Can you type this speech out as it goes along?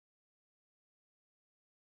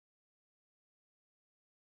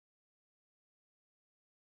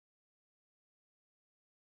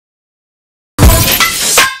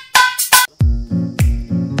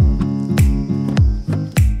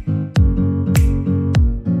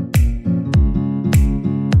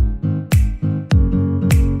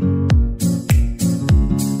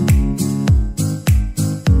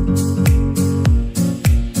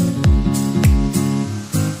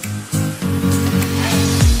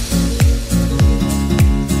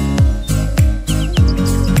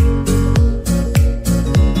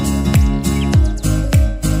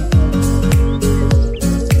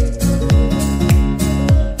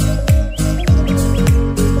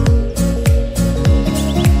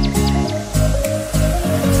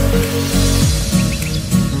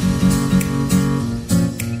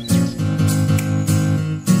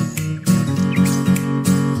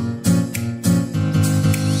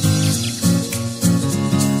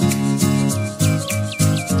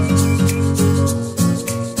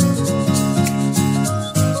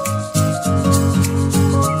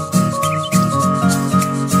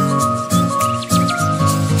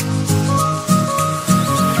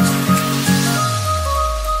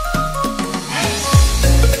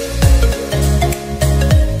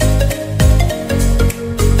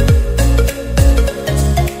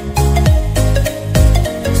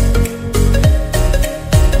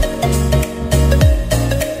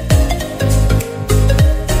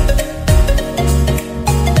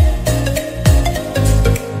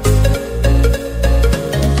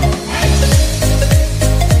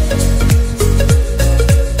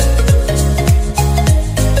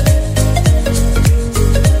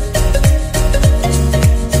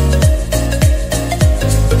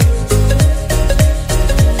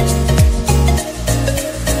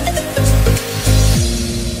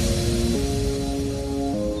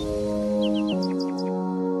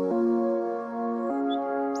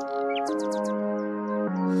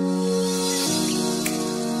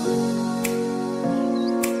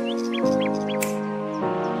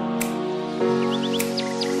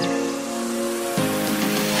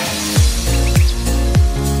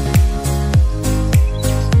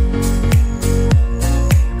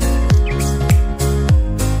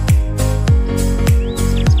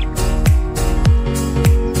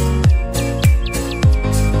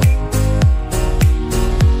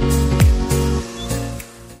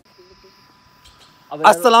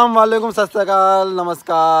अस्सलाम वालेकुम, सत श्री अकाल,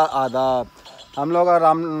 नमस्कार, आदाब। हम लोग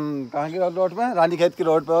कहाँ की रोड पे, रानीखेत की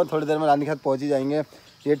रोड पे, और थोड़ी देर में रानीखेत पहुँच ही जाएंगे।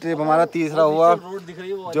 ये ट्रिप हमारा तीसरा हुआ,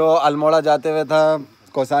 जो अल्मोड़ा जाते हुए था,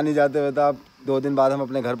 कोसानी जाते हुए था। 2 दिन बाद हम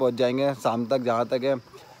अपने घर पहुँच जाएंगे शाम तक, जहाँ तक है।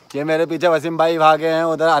 ये मेरे पीछे वसीम भाई भागे हैं,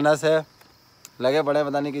 उधर अनस है, लगे पड़े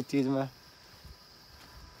पता नहीं किस चीज़ में।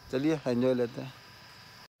 चलिए एंजॉय लेते हैं।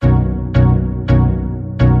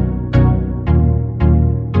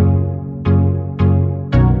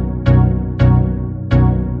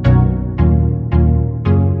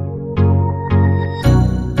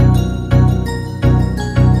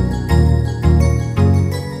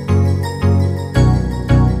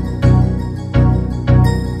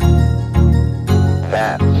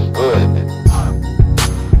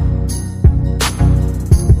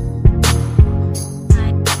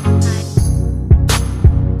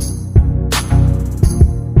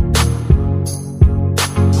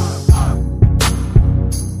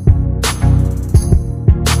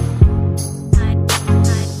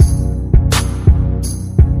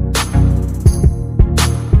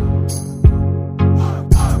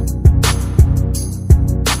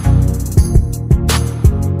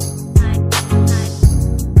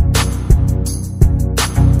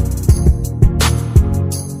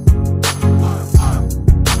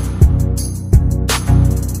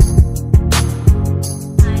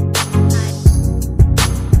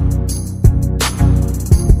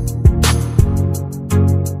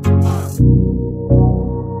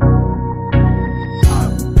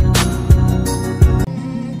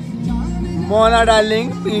 मोना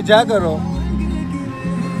डार्लिंग, पीछा करो।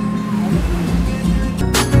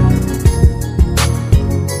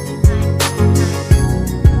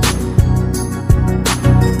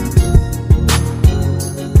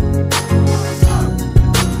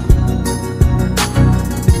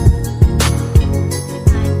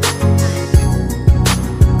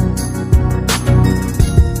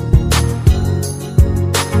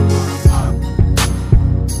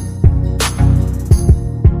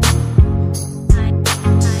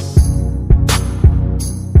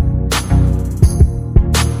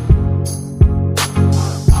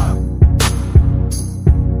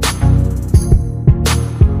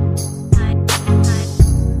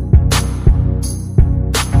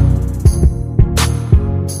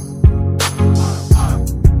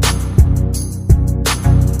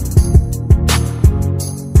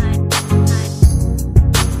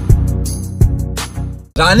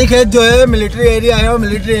 रानीखेत जो है मिलिट्री एरिया है, और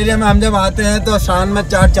मिलिट्री एरिया में हम जब आते हैं तो शान में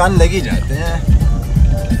 4 चांद लग ही जाते हैं।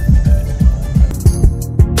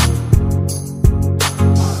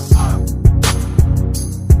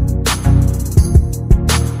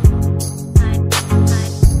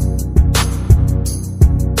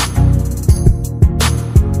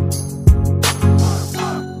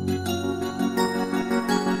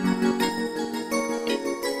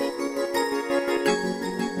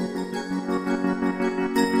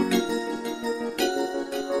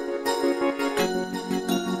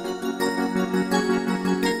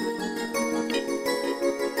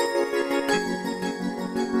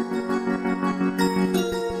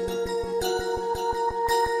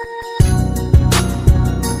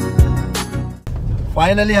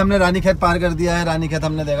 फाइनली हमने रानीखेत पार कर दिया है। रानीखेत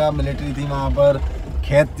हमने देखा मिलिट्री थी वहाँ पर,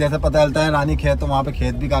 खेत जैसे पता चलता है रानीखेत, तो वहाँ पे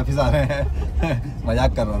खेत भी काफ़ी सारे हैं।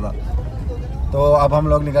 मजाक कर रहा था। तो अब हम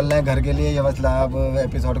लोग निकल रहे हैं घर के लिए। ये बस अब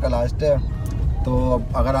एपिसोड का लास्ट है। तो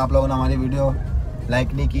अगर आप लोगों ने हमारी वीडियो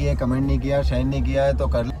लाइक नहीं की है, कमेंट नहीं किया, शेयर नहीं किया है तो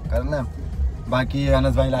कर लें। बाकी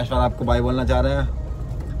अनस भाई लास्ट बार आपको बाय बोलना चाह रहे हैं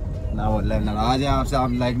ना, बोल रहे हैं नाराज है आपसे,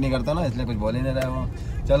 आप लाइक नहीं करते ना, इसलिए कुछ बोल ही नहीं रहे वो।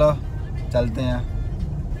 चलो चलते हैं,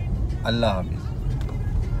 अल्लाह हाफिज़।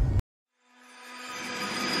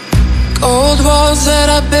 Old walls that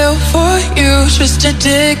I built for you, just to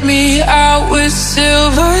dig me out with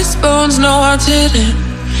silver spoons. No, I didn't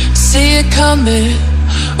see it coming.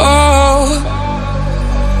 Oh,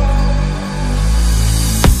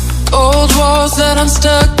 old walls that I'm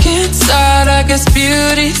stuck inside. I guess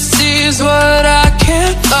beauty sees what I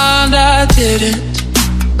can't find. I didn't,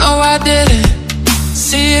 no, I didn't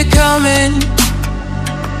see it coming.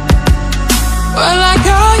 Well, I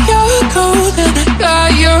got your code and I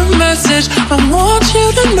got your message. I want you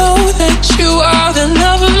to know that you are the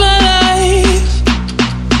love of my life,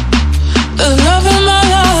 the love of my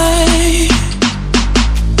life.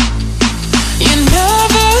 You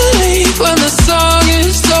never leave when the